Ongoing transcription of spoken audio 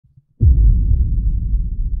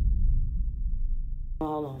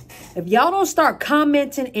Hold on. If y'all don't start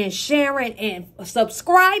commenting and sharing and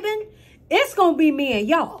subscribing, it's going to be me and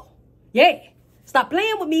y'all. Yeah. Stop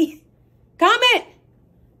playing with me. Comment.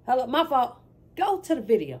 Hello, my fault. Go to the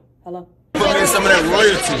video. Hello. Put in some of that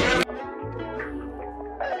royalty.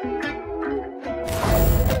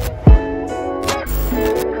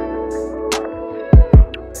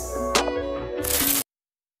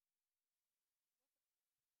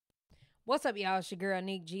 What's up, y'all? It's your girl,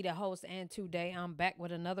 Nick G, the host, and today I'm back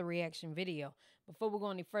with another reaction video. Before we go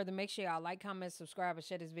any further, make sure y'all like, comment, subscribe, and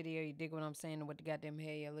share this video. You dig what I'm saying and what the goddamn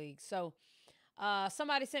hell your league. So,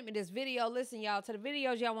 somebody sent me this video. Listen, y'all, to the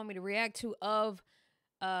videos y'all want me to react to of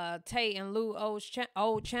Tay and Lou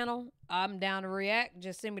old channel. I'm down to react.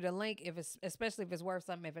 Just send me the link if it's, especially if it's worth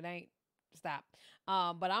something. If it ain't, stop.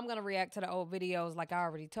 But I'm gonna react to the old videos like I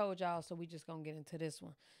already told y'all, so we just gonna get into this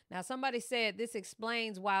one. Now, somebody said this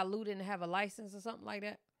explains why Lou didn't have a license or something like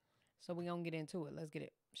that. So we gonna get into it. Let's get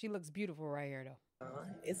it. She looks beautiful right here though.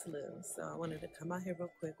 It's Lou. So I wanted to come out here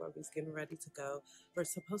real quick while we're getting ready to go. We're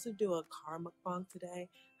supposed to do a car mukbang today.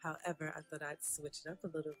 However, I thought I'd switch it up a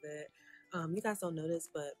little bit. You guys don't know this,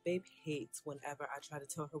 but Babe hates whenever I try to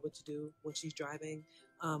tell her what to do when she's driving.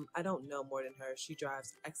 I don't know more than her. She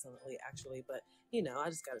drives excellently, actually, but you know, I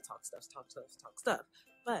just gotta talk stuff.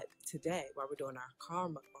 But today, while we're doing our car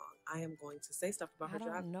mukbang, I am going to say stuff about her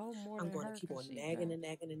driving. I'm going to keep on nagging and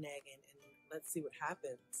let's see what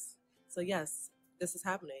happens. So yes, this is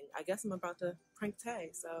happening. I guess I'm about to prank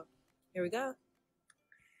Tay. So here we go.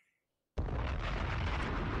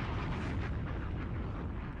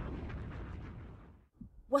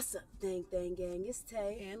 What's up, dang gang? It's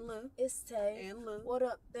Tay And Lou. It's Tay And Lou. What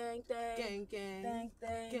up, dang? Gang. Dang.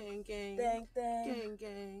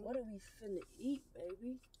 Gang. What are we finna eat,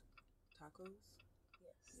 baby? Tacos.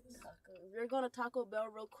 Yes, tacos. We're going to Taco Bell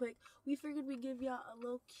real quick. We figured we'd give y'all a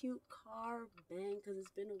little cute car bang because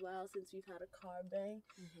it's been a while since we've had a car bang.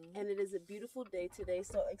 And it is a beautiful day today.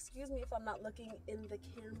 So excuse me if I'm not looking in the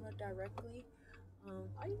camera directly. Why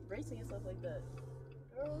are you bracing yourself like that?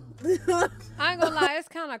 I ain't gonna lie, it's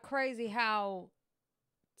kind of crazy how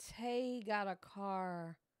Tay got a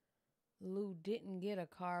car, Lou didn't get a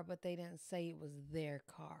car, but they didn't say it was their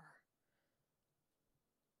car.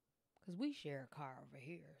 Because we share a car over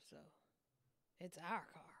here, so it's our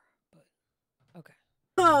car, but okay.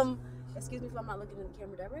 Excuse me if I'm not looking in the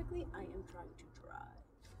camera directly. I am trying to drive.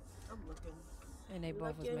 I'm looking. And they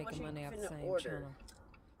both was making money off the same channel.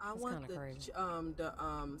 I want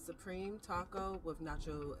the supreme taco with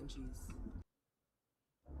nacho and cheese.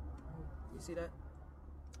 You see that?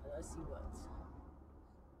 Let's see what.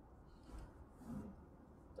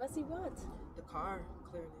 Let's see what. The car,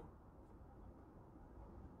 clearly.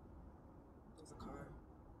 There's a car.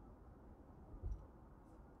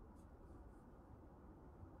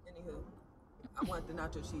 Anywho, I want the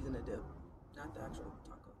nacho cheese and the dip, not the actual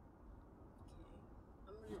taco.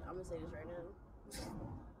 Okay, I'm gonna say this right now.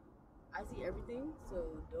 I see everything, so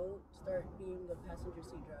don't start being a passenger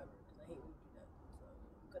seat driver, because I hate when you do that. So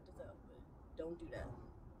cut this out, but don't do that.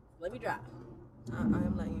 Let me drive. I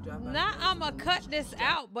am letting you drive. Nah, I'ma cut this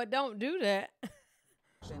out, but don't do that.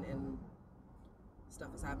 And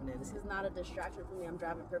stuff is happening. This is not a distraction for me. I'm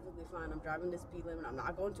driving perfectly fine. I'm driving the speed limit. I'm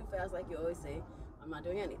not going too fast like you always say. I'm not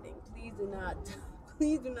doing anything. Please do not,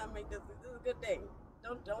 please do not make this. This is a good day.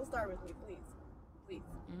 Don't start with me, please.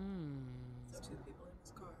 So 2 people in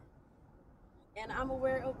this car. And I'm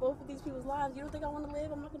aware of both of these people's lives. You don't think I want to live?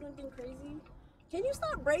 I'm not gonna do anything crazy. Can you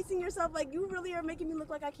stop bracing yourself? Like, you really are making me look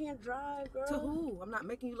like I can't drive, girl. To who? I'm not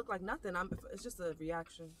making you look like nothing. It's just a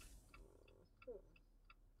reaction.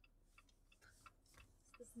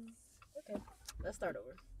 Okay, let's start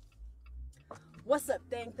over. What's up,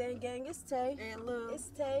 dang gang? It's Tay. And Lou. It's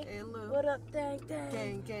Tay. And Lou. What up, dang?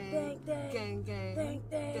 Gang.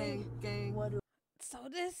 What? So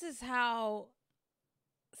this is how.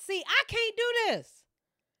 See, I can't do this.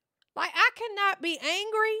 Like, I cannot be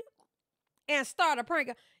angry and start a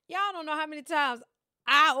prank. Y'all don't know how many times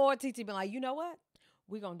I or TT been like, you know what?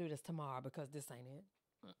 We're going to do this tomorrow because this ain't it.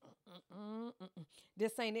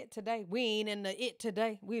 This ain't it today. We ain't in the it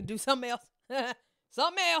today. We'll do something else.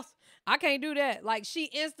 Something else. I can't do that. Like, she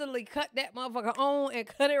instantly cut that motherfucker on and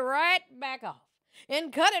cut it right back off.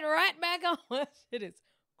 And cut it right back on. Shit is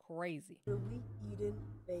crazy. What are we eating,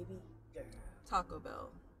 baby girl? Taco Bell.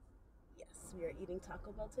 Yes, we are eating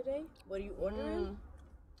Taco Bell today. What are you ordering?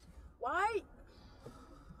 Why?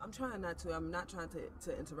 I'm trying not to. I'm not trying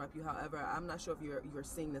to interrupt you. However, I'm not sure if you're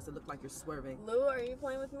seeing this. It looked like you're swerving. Lou, are you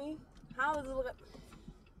playing with me? How does it look?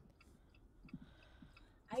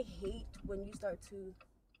 I hate when you start to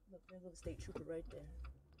look. There's a little state trooper right there.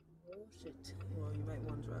 Bullshit. Well, you might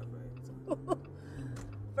want to drive right.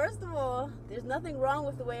 First of all, there's nothing wrong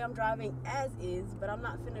with the way I'm driving as is, but I'm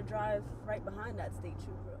not finna drive right behind that state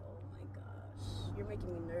trooper. Oh my gosh. You're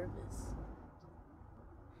making me nervous. You're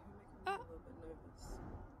making me a little bit nervous.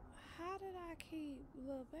 How did I keep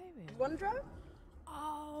little baby? You wanna drive?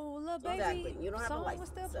 Oh, little baby. Exactly. You don't have a Song was license,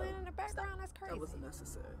 still so playing in the background. That's crazy. That wasn't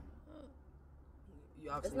necessary. You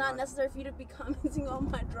It's obviously not necessary for you to be commenting on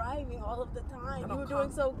my driving all of the time. You were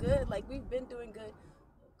doing so good. Like, we've been doing good.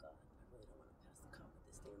 Oh, God. I really don't want to pass the car with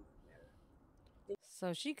this damn mirror.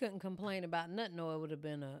 So she couldn't complain about nothing, or it would have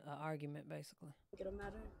been an argument, basically. It don't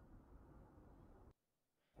matter.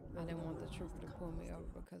 I didn't want the trooper to pull me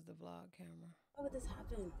over because the vlog camera. Why would this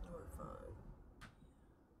happen? You were fine.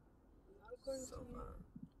 Not according So to you. fine.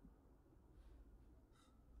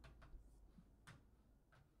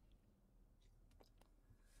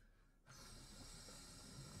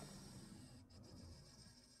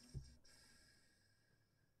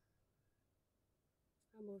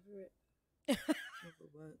 I'm over it. Over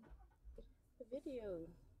what? The video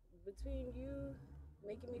between you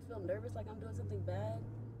making me feel nervous like I'm doing something bad.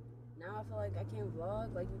 Now I feel like I can't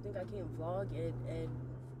vlog. Like, you think I can't vlog and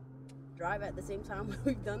drive at the same time when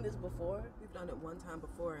we've done this before? We've done it one time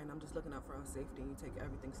before, and I'm just looking out for our safety, and you take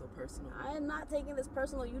everything so personal. I am not taking this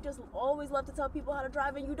personal. You just always love to tell people how to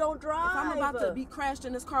drive, and you don't drive. If I'm about to be crashed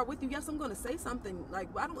in this car with you, yes, I'm going to say something. Like,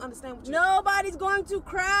 I don't understand what you... Nobody's going to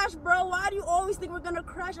crash, bro. Why do you always think we're going to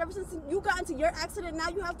crash? Ever since you got into your accident, now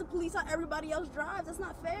you have to police how everybody else drives. That's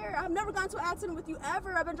not fair. I've never gotten into an accident with you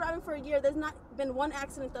ever. I've been driving for a year. There's not been one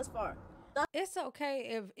accident thus far. It's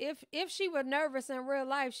okay if she were nervous in real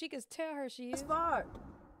life, she could tell her she is. Thus far.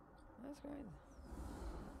 That's crazy.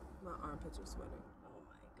 My armpits are sweating. Oh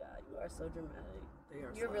my God, you are so dramatic. They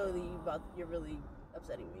are You're really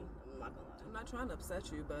upsetting me. I'm not gonna lie. I'm not trying to upset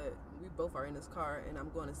you, but we both are in this car, and I'm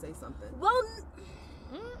going to say something. Well,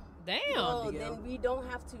 Damn. no, then we don't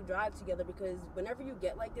have to drive together, because whenever you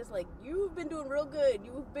get like this, like, you've been doing real good.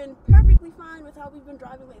 You've been perfectly fine with how we've been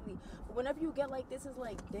driving lately. But whenever you get like this, it's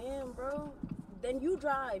like, damn, bro. Then you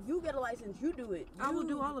drive. You get a license. You do it. I will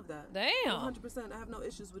do all of that. Damn. 100%. I have no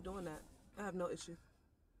issues with doing that. I have no issue.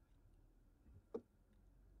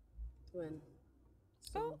 When?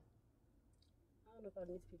 So I don't know if I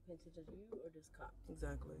need to be paying attention to you or this cop.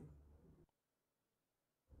 Exactly.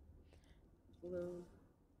 Lou.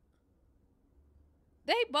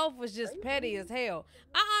 they both was just petty as hell.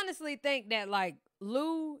 I honestly think that, like,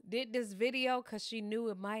 Lou did this video because she knew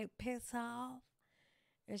it might piss her off,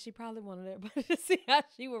 and she probably wanted everybody to see how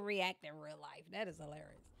she would react in real life. That is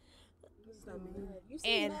hilarious. You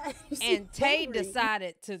seem mad. You seem And Tay angry.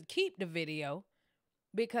 decided to keep the video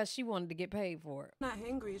because she wanted to get paid for it. I'm not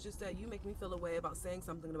angry. It's just that you make me feel a way about saying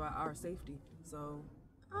something about our safety. So,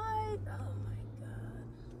 Oh my God.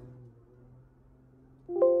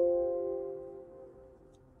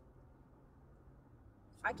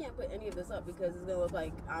 I can't put any of this up because it's gonna look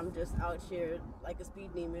like I'm just out here like a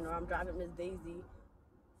speed demon, or I'm driving Miss Daisy.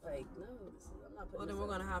 Like, no, I'm not putting well, then this we're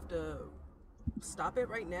up. gonna have to stop it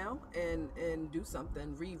right now and do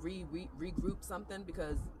something. Regroup something,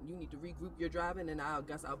 because you need to regroup your driving, and I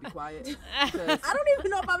guess I'll be quiet. Because I don't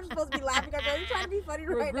even know if I'm supposed to be laughing. Are you trying to be funny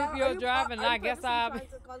right now? Regroup your Are you- driving, are you I guess purposely I'll trying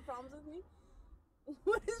to cause problems with me?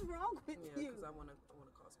 What is wrong with yeah, you? because I wanna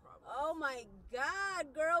cause problems. Oh my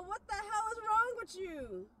God, girl, what the hell is wrong with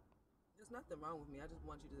you? There's nothing wrong with me. I just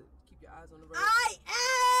want you to keep your eyes on the road. I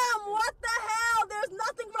am! What the hell? There's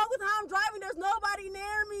nothing wrong with how I'm driving. There's nobody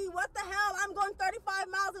near me. What the hell? I'm going 35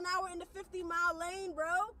 miles an hour in the 50-mile lane,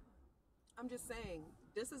 bro. I'm just saying,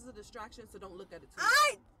 this is a distraction, so don't look at it too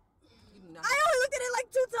I You do not only looked at it like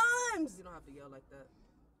 2 times. You don't have to yell like that.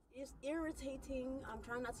 It's irritating. I'm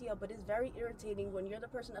trying not to yell, but it's very irritating when you're the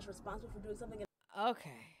person that's responsible for doing something.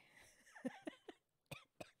 Okay.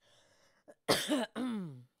 Yeah.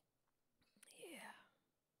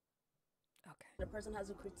 Okay. The person has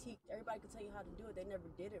a critique. Everybody can tell you how to do it. They never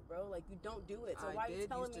did it, bro. Like, you don't do it. So why I are you did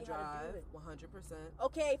telling used me to how to drive do it? 100%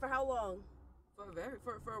 Okay, for how long?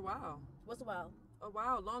 for a while. What's a while? A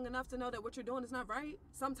while, long enough to know that what you're doing is not right.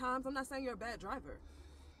 Sometimes, I'm not saying you're a bad driver.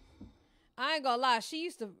 I ain't gonna lie, she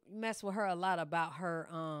used to mess with her a lot about her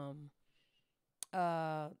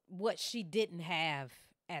what she didn't have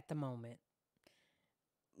at the moment.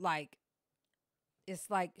 Like, it's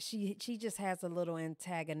like she just has a little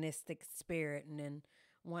antagonistic spirit, and then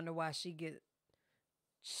wonder why she get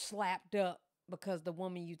slapped up because the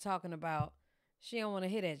woman you talking about, she don't want to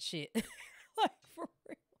hear that shit. Like, for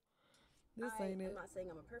real. ain't it. I'm not saying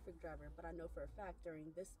I'm a perfect driver, but I know for a fact during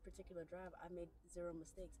this particular drive, I made 0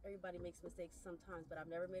 mistakes. Everybody makes mistakes sometimes, but I've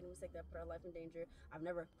never made a mistake that put our life in danger. I've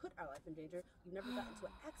never put our life in danger. We've never gotten into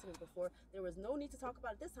an accident before. There was no need to talk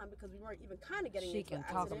about it this time because we weren't even kind of getting into an accident. She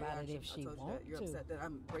can talk about it if she wants to. You're upset that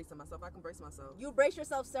I'm bracing myself. I can brace myself. You brace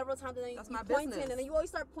yourself several times, and then That's you my point business. in, and then you always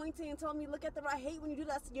start pointing and telling me, look at the right. I hate when you do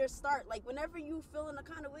that. That's your start. Like, whenever you feel in a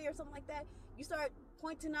kind of way or something like that, you start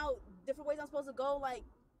pointing out different ways I'm supposed to go. Like,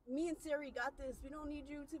 me and Siri got this. We don't need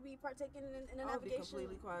you to be partaking in the I'll be navigation.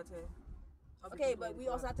 completely quiet, Tay. Okay, but we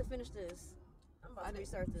also have to finish this. I'm about to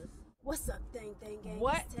restart this. What's up, gang?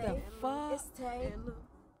 What It's the Tay. fuck? It's Tay. And look,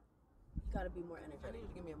 You gotta be more energetic. I need you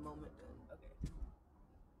to give me a moment then. Okay.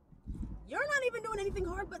 You're not even doing anything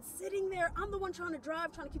hard, but sitting there. I'm the one trying to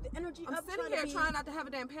drive, trying to keep the energy I'm up. sitting here trying not to have a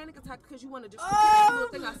damn panic attack because you want to just repeat every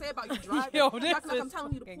little thing I say about you driving. Yo, It's this like I'm is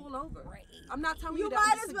telling you to fucking pull over. crazy. I'm not telling you You that.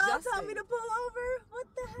 might I'm as well tell suggesting. me to pull over. What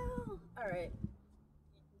the hell? All right.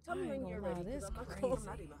 Tell me I ain't when you're gonna ready. lie, 'Cause this I'm not crazy. going. I'm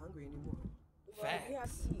not even hungry anymore. Well, we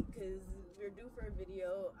have to eat because we're due for a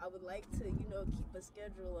video. I would like to, keep a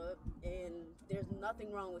schedule up, and there's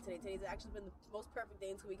nothing wrong with today. Today's actually been the most perfect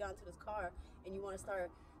day until we got into this car, and you want to start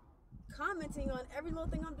commenting on every little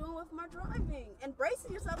thing I'm doing with my driving and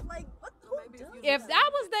bracing yourself like, what? Who Maybe does If that? I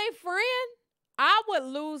was their friend, I would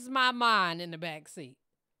lose my mind in the back seat.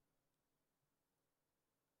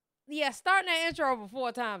 Yeah, starting that intro over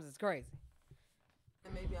 4 times is crazy.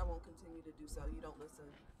 And maybe I won't continue to do so. You don't listen.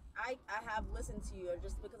 I have listened to you, or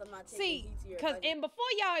just because I'm not taking See, heed to your because advice. and before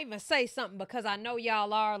y'all even say something, because I know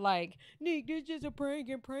y'all are like, Nick, this just a prank,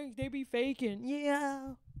 and pranks they be faking.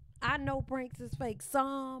 Yeah, I know pranks is fake.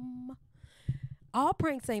 Some, all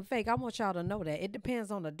pranks ain't fake. I want y'all to know that. It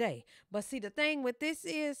depends on the day. But see, the thing with this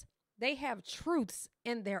is they have truths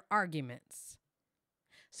in their arguments.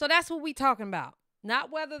 So that's what we talking about,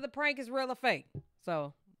 not whether the prank is real or fake.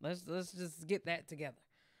 So let's just get that together.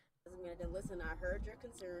 Doesn't mean I didn't listen. I heard your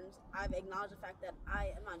concerns. I've acknowledged the fact that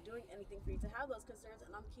I am not doing anything for you to have those concerns,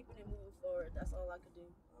 and I'm keeping it moving forward. That's all I could do.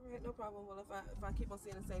 All right, no problem. Well, if I keep on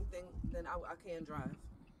seeing the same thing, then I can drive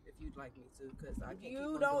if you'd like me to, because I can't.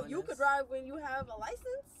 You could drive when you have a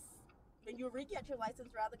license. When you re-get your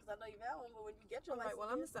license, rather, because I know you've had one. But when you get your All right. license,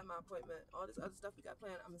 Well, I'm gonna set my appointment. All this other stuff we got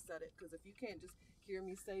planned, I'm gonna set it. Because if you can't just hear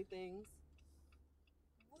me say things.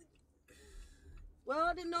 Well,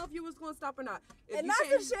 I didn't know if you was going to stop or not. And that's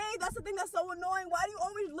the shade. That's the thing that's so annoying. Why do you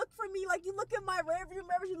always look for me? Like, you look in my rearview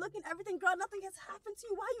mirrors, you look in everything. Girl, nothing has happened to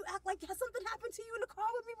you. Why you act like, has something happened to you in the car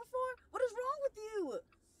with me before? What is wrong with you?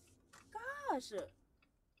 Gosh.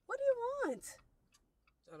 What do you want?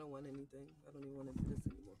 I don't want anything. I don't even want to do this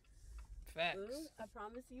anymore. Facts. I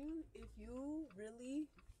promise you, if you really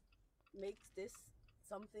make this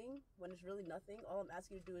something when it's really nothing, all I'm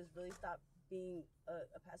asking you to do is really stop being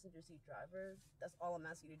a passenger seat driver. That's all I'm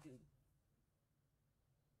asking you to do.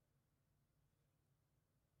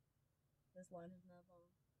 This line is not long.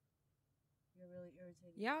 You're really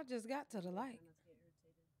irritating. Y'all just got to the light. Try not to get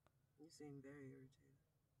irritated. You seem very irritated.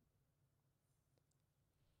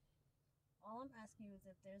 All I'm asking you is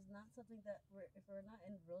if there's not something that if we're not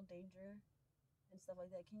in real danger and stuff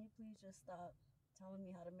like that, can you please just stop telling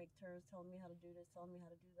me how to make turns, telling me how to do this, telling me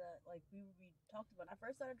how to do that? Like we talked about. When I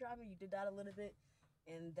first started driving, you did that a little bit,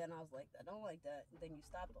 and then I was like, I don't like that. And then you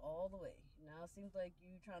stopped all the way. Now it seems like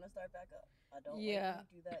you trying to start back up. I don't like when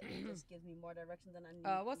you do that. It just gives me more direction than I need.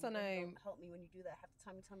 What's her name? Don't help me when you do that. Half the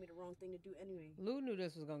time you tell me the wrong thing to do anyway. Lou knew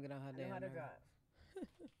this was gonna get on her I know damn how to nerves. drive.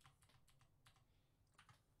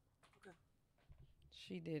 Okay.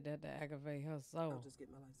 She did that to aggravate her soul. I'll just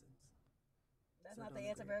get my license. That's So not don't the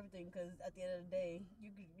answer agree. for everything, because at the end of the day,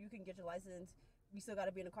 you can get your license. We still got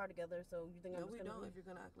to be in a car together. So you think No, I'm we just don't. gonna? If you're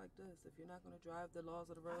gonna act like this, if you're not gonna drive the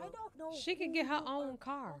laws of the road, I don't know. She can who get her you own are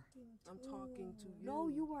car. I'm talking to you.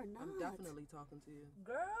 No, you are not. I'm definitely talking to you.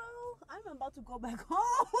 Girl, I'm about to go back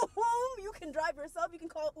home. You can drive yourself. You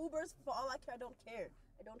can call Ubers. For all I care, I don't care.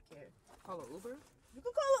 I don't care. Call an Uber? You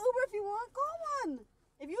can call an Uber if you want. Call one.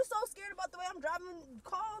 If you're so scared about the way I'm driving,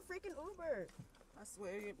 call a freaking Uber. I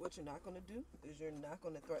swear, what you're not gonna do is you're not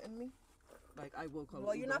gonna threaten me. Like I will call.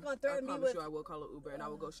 Well, an you're Uber. not gonna threaten me I promise with. you, I will call an Uber and I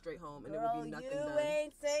will go straight home and there Girl, will be nothing you done.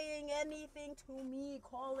 ain't saying anything to me.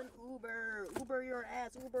 Call an Uber. Uber your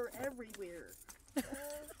ass. Uber everywhere.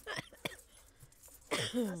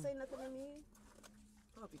 Not say nothing to me.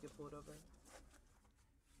 I hope you get pulled over.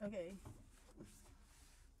 Okay.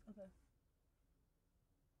 Okay.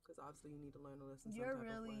 Because obviously you need to learn a lesson. You're some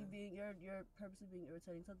type of really way. you're purposely being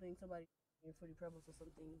irritating. Somebody you're 40 pebbles or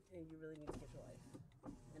something, and you really need to get your life.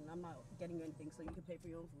 And and I'm not getting you anything, so you can pay for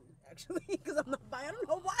your own food, actually, because I'm not buying. I don't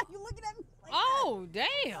know why you looking at me like Oh, damn.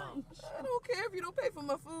 I don't care if you don't pay for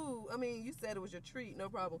my food. I mean, you said it was your treat, no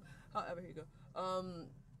problem. However, here you go.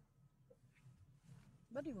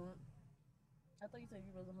 What do you want? I thought you said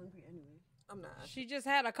you wasn't hungry anyway. I'm not, She just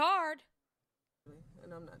had a card.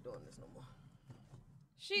 and I'm not doing this no more.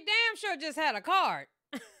 She damn sure just had a card.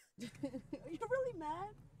 Are you really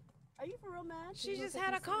mad? Are you for real mad? She just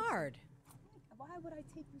had a card. Why would I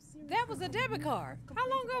take you seriously? That was a debit card. How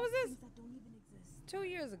long ago was this? Things that don't even exist. 2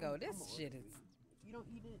 years ago. This shit is. If you don't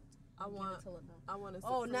eat it, I want a supreme.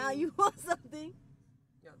 Oh, now you want something?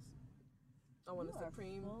 Yes. I want You a are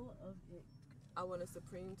supreme. full of it. I want a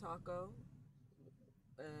supreme taco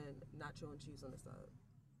and nacho and cheese on the side.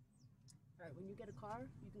 All right, when you get a car,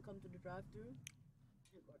 you can come to the drive-thru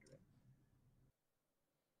and order it.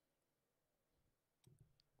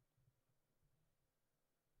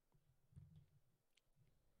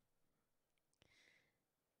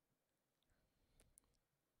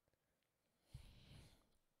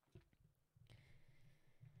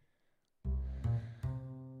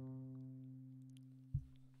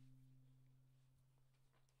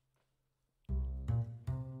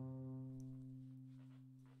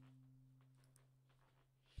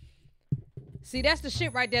 See, that's the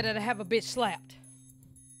shit right there that'll have a bitch slapped.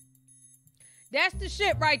 That's the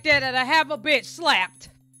shit right there that'll have a bitch slapped.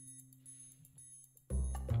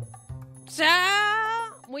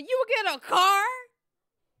 Child, when you get a car,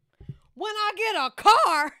 when I get a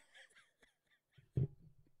car,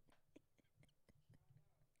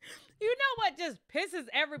 you know what just pisses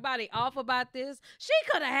everybody off about this? She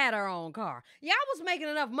could have had her own car. Y'all was making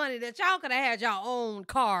enough money that y'all could have had y'all own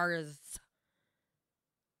cars.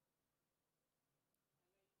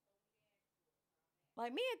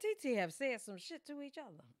 Like, me and TT have said some shit to each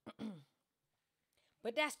other.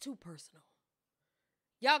 But that's too personal.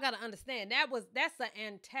 Y'all got to understand, that's an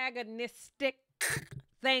antagonistic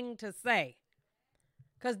thing to say.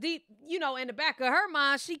 Because, you know, in the back of her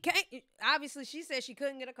mind, she can't, obviously she said she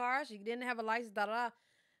couldn't get a car. She didn't have a license, da-da-da.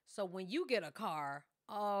 So when you get a car,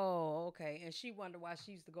 oh, okay. And she wondered why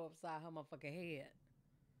she used to go upside her motherfucking head.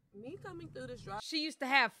 Me coming through this drive. She used to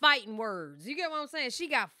have fighting words. You get what I'm saying? She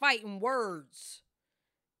got fighting words.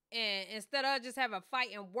 And instead of just having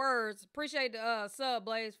fighting words, appreciate the sub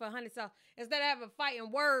Blaze for honey sauce. Instead of having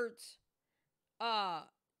fighting words,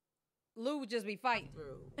 Lou would just be fighting.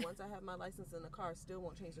 Through. Once I have my license in the car, still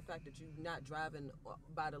won't change the fact that you're not driving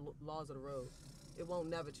by the laws of the road. It won't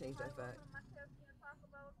never change that fact.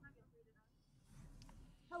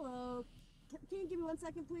 Hello. Can you give me 1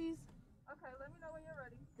 second, please? Okay, let me know when you're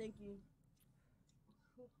ready. Thank you.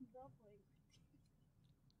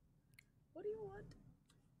 What do you want?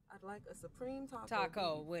 I'd like a supreme taco.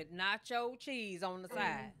 Taco with nacho cheese on the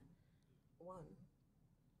side. One.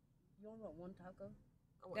 You only want one taco?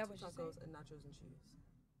 I want That 2 what you tacos and nachos and cheese.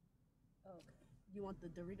 Oh, okay. You want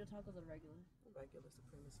the Dorito tacos or regular? Regular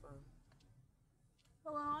supreme is fine.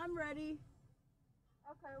 Hello, I'm ready.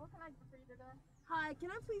 Okay, what can I do for you today? Hi,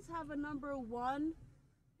 can I please have a number 1?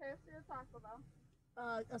 KFC or Taco Bell?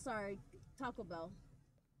 Sorry, Taco Bell.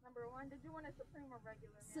 Number 1, did you want a Supreme or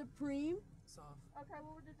regular? Supreme? Soft. Okay,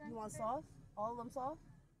 what would you drink? You want today? soft? All of them soft?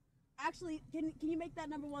 Actually, can you make that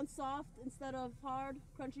number 1 soft instead of hard,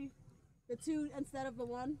 crunchy? The 2 instead of the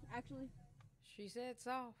 1, actually? She said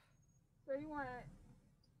soft. So you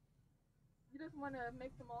just want to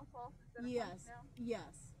make them all soft instead of Yes. crunchy now?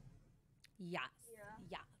 Yes. Yes. Yeah.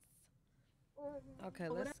 Yes. Or, Okay,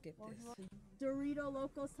 let's skip this. Dorito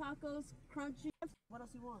Locos Tacos, crunchy. What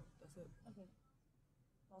else you want? That's it. Okay.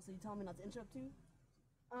 Oh, so you telling me not to interrupt you?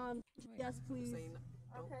 Yes, I'm please. saying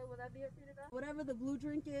don't. okay, will that be it for you today? Whatever the blue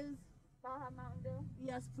drink is, Baja Mountain Dew?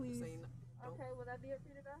 yes, I'm please. saying don't. Okay, will that be it for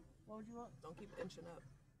you today? What would you want? Don't keep inching up.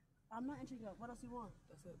 I'm not entering up. What else you want?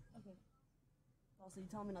 That's it. Okay. Oh, so you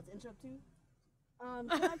telling me not to interrupt you? Can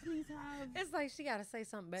I please have It's like she got to say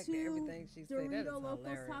something back to 2 everything she said. That is Dorito Locos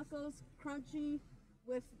hilarious. Tacos, crunchy,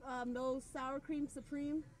 with no sour cream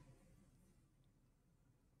supreme?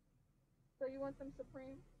 So you want them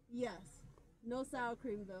Supreme? Yes. No sour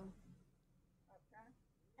cream though. Okay.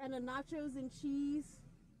 And a nachos and cheese.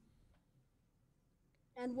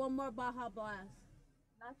 And 1 more Baja Blast.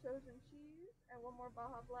 Nachos and cheese, and 1 more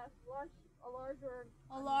Baja Blast. A large or?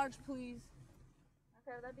 A large, please.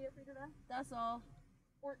 Okay, will that be it for you today? That's all.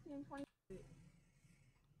 14.20. I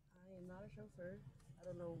am not a chauffeur. I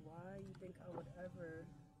don't know why you think I would ever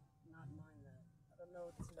not mind that. I don't know.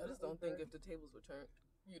 I just don't think if the tables were turned,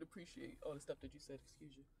 you'd appreciate all the stuff that you said.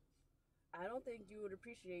 Excuse you. I don't think you would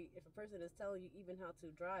appreciate if a person is telling you even how to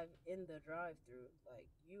drive in the drive-through. Like,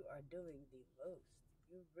 you are doing the most.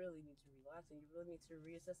 you really need to relax and you really need to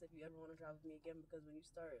reassess if you ever want to drive with me again. Because when you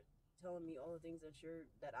start telling me all the things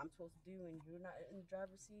that I'm supposed to do and you're not in the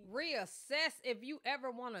driver's seat, Reassess if you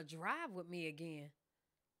ever want to drive with me again.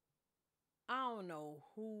 I don't know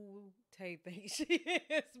who Tay thinks she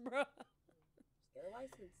is, bro. just get a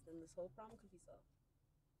license, then this whole problem could be solved.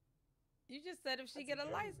 You just said if she That's get a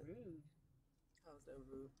very license. rude. How's that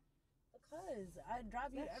rude? Because I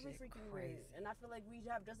drive you That every shit freaking crazy. way, and I feel like we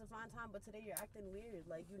have just a fine time. But today you're acting weird.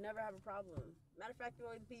 Like you never have a problem. Matter of fact, you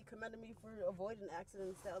always be commending me for avoiding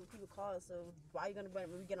accidents that other people cause. So why are you gonna when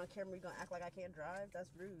we get on camera, you gonna act like I can't drive? That's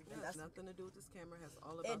rude. It And has that's nothing to do with this camera. It has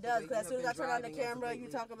all about it the does. way Because as you soon as I have turn been on the driving as of camera, you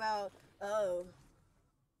lately. talk about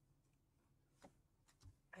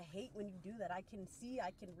I hate when you do that. I can see,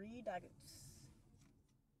 I can read, I can.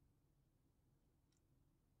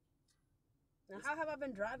 Now, how have I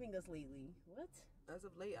been driving us lately? What? As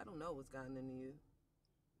of late, I don't know what's gotten into you.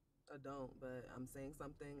 I don't, but I'm saying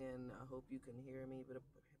something, and I hope you can hear me, but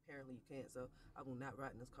apparently you can't, so I will not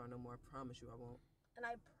ride in this car no more. I promise you I won't. And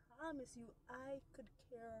I promise you, I could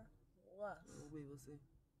care less. We will see.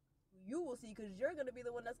 You will see, because you're going to be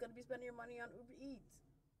the one that's going to be spending your money on Uber Eats.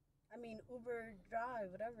 I mean, Uber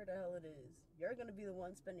Drive, whatever the hell it is. You're going to be the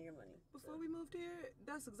one spending your money. Before we moved here,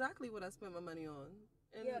 that's exactly what I spent my money on.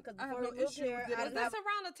 And Yeah, 'cause I have before no we moved issue here, with I Was getting this didn't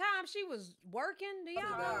around the time she was working? Do y'all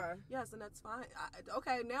know? car. Yes, and that's fine.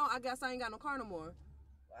 Okay, now I guess I ain't got no car no more.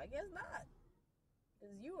 Well, I guess not.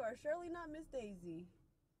 Because you are surely not Miss Daisy.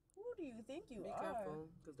 Who do you think you Be are? careful,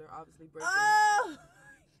 because they're obviously breaking. Oh!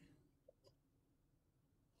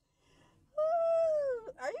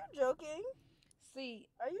 Are you joking? See,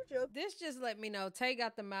 Are you joking? this just let me know Tay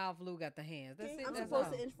got the mouth, Lou got the hands. That's it. I'm That's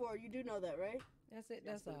supposed all. to inch forward. You do know that, right? That's it.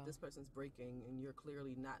 Yes, That's but all. if this person's breaking and you're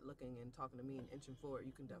clearly not looking and talking to me and inching forward,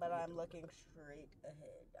 you can definitely. But I'm do it. looking straight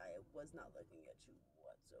ahead. I was not looking at you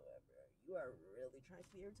whatsoever. You are really trying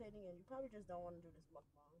to be irritating, and you probably just don't want to do this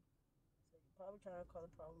mukbang. So you're probably trying to cause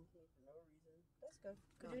a problem with me for no reason. That's good.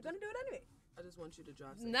 Because No, you're going to do it anyway. I just want you to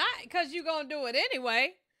drive safe. Not because you gonna do it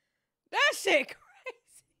anyway. That shit crazy.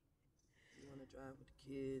 You want to drive with the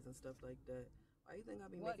kids and stuff like that. Why you think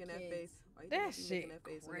I be What making that kids? face? Why you That think I be making shit that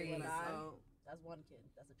face when they be crazy. like, oh, That's one kid.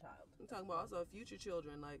 That's a child. I'm talking about also future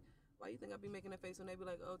children. Like, why you think I be making that face when they be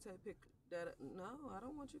like, oh, Tay, pick that up? No, I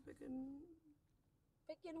don't want you picking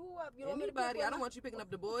Picking who up? You don't want me to pick anybody. I one don't up? want you picking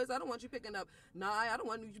up the boys. I don't want you picking up Nye. I don't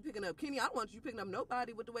want you picking up Kenny. I don't want you picking up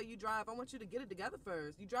nobody with the way you drive. I want you to get it together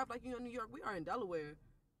first. You drive like you in New York. We are in Delaware.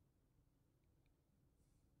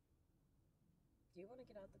 Do you want to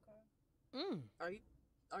get out the car?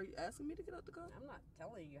 Are you asking me to get out the car? I'm not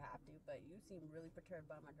telling you have to, but you seem really perturbed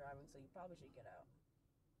by my driving, so you probably should get out.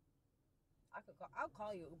 I'll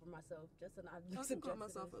call you Uber myself, just to not I can call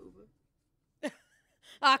myself an Uber.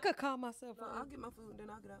 I could call myself. No, I'll get my food and then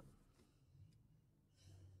I'll get out.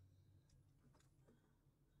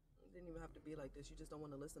 It didn't even have to be like this. You just don't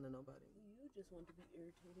want to listen to nobody. You just want to be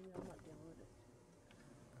irritating. I'm not dealing with it.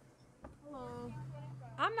 Hello.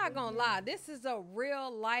 I'm not gonna lie. This is a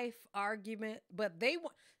real life argument, but they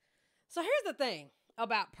want. So here's the thing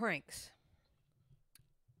about pranks.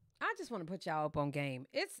 I just want to put y'all up on game.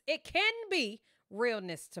 It can be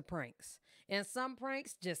realness to pranks, and some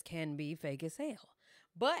pranks just can be fake as hell.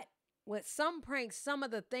 But with some pranks, some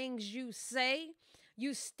of the things you say,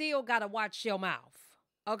 you still gotta watch your mouth.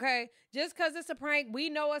 Okay, just because it's a prank, we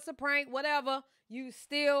know it's a prank. Whatever, you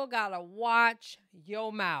still gotta watch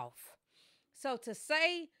your mouth. So to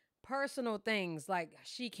say personal things like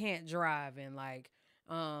she can't drive and like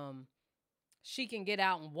she can get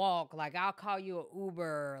out and walk, like I'll call you an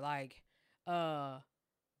Uber, like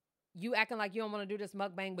you acting like you don't want to do this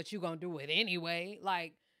mukbang but you gonna do it anyway,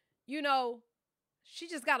 like, you know, she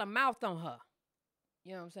just got a mouth on her,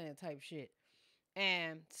 you know what I'm saying, type shit.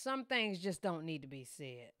 And some things just don't need to be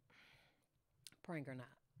said, prank or not.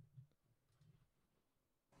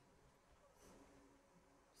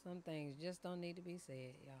 Some things just don't need to be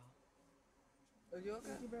said, y'all. Are you okay?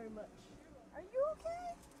 Thank you very much. Are you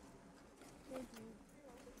okay? Thank you.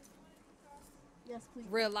 Yes, please.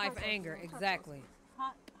 Real life Hot sauce, anger, hot sauce. exactly.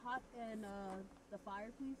 Hot and the fire,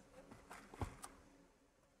 please.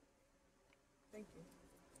 Thank you.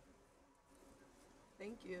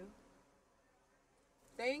 Thank you.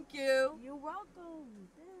 Thank you. You're welcome.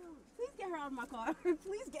 Damn. Please get her out of my car.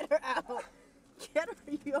 Please get her out. Get her,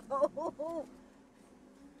 yo.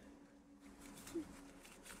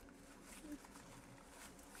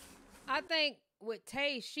 I think with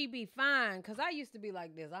Tay, she be fine. Cause I used to be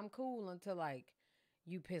like this. I'm cool until like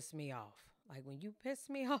you piss me off. Like when you piss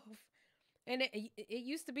me off, and it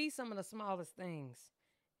used to be some of the smallest things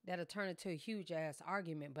that'll turn into a huge ass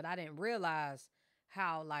argument. But I didn't realize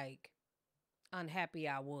how like unhappy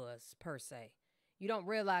I was, per se. You don't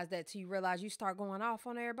realize that till you realize you start going off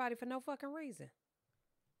on everybody for no fucking reason.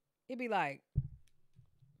 It'd be like,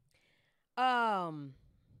 I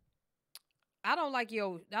don't like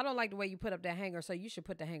the way you put up that hanger, so you should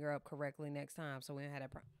put the hanger up correctly next time so we don't have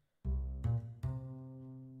that problem.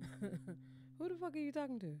 Who the fuck are you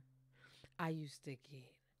talking to? I used to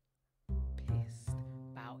get pissed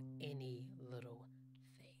about any little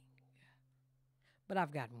thing. But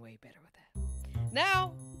I've gotten way better with that.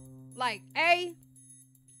 Now, like, A,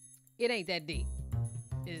 it ain't that deep.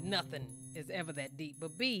 It's nothing is ever that deep.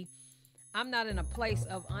 But B, I'm not in a place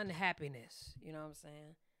of unhappiness. You know what I'm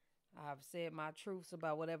saying? I've said my truths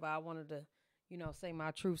about whatever I wanted to, say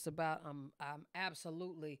my truths about. I'm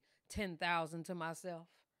absolutely 10,000 to myself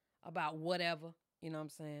about whatever, you know what I'm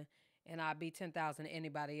saying? And I'd be 10,000 to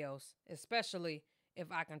anybody else, especially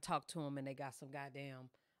if I can talk to them and they got some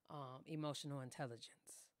goddamn emotional intelligence.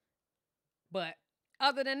 But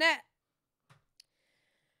other than that,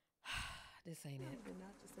 this ain't it. I did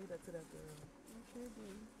not just say that to that girl. You sure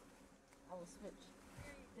did. I will switch.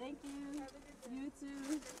 Thank you. You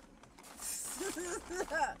too.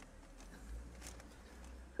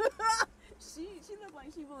 She looked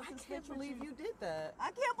like she wanted to switch. I can't believe you did that.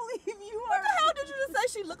 I can't believe you are. What the hell did you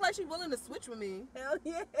just say? She looked like she willing to switch with me. Hell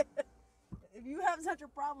yeah. If you have such a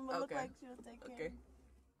problem, it looked like she'll take care of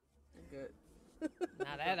you. Good.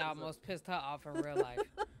 Now that almost pissed her off in real life.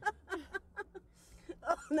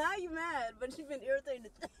 Oh, now you mad, but you've been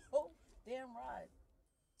irritated. Oh, damn right.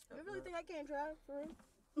 You really think I can't drive for real?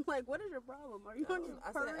 Like, what is your problem? Are you on your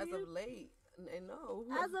I said as of late. No.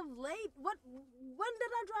 As of late? What? When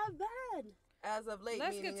did I drive bad? As of late.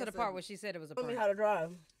 Let's get to the part where she said it was a Tell me prank. how to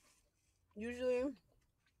drive. Usually,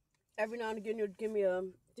 every now and again you'd give me a.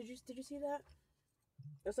 Did you see that?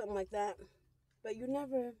 Or something like that. But you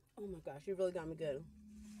never. Oh my gosh, you really got me good.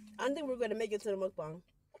 I didn't think we were gonna make it to the mukbang,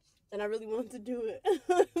 and I really wanted to do it.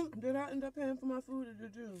 Did I end up paying for my food or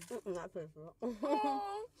did you? Not paying for it.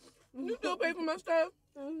 You still pay for my stuff?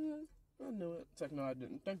 Mm-hmm. I knew it. It's like, no, I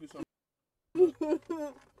didn't. Thank you so much.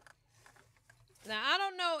 Now, I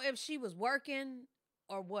don't know if she was working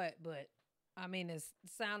or what, but I mean, it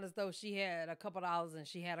sounded as though she had a couple dollars and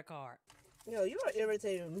she had a card. Yo, you are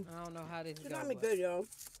irritating. I don't know how this You goes. got me good, yo.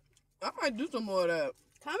 I might do some more of that.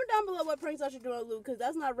 Comment down below what pranks I should do on Luke, because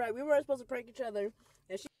that's not right. We weren't supposed to prank each other.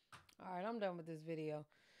 And she. All right, I'm done with this video.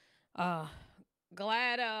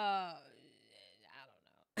 Glad, I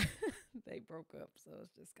don't know. They broke up, so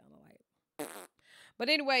it's just kind of like. But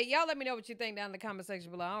anyway, y'all let me know what you think down in the comment section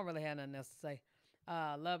below. I don't really have nothing else to say.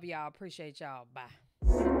 Love y'all. Appreciate y'all. Bye.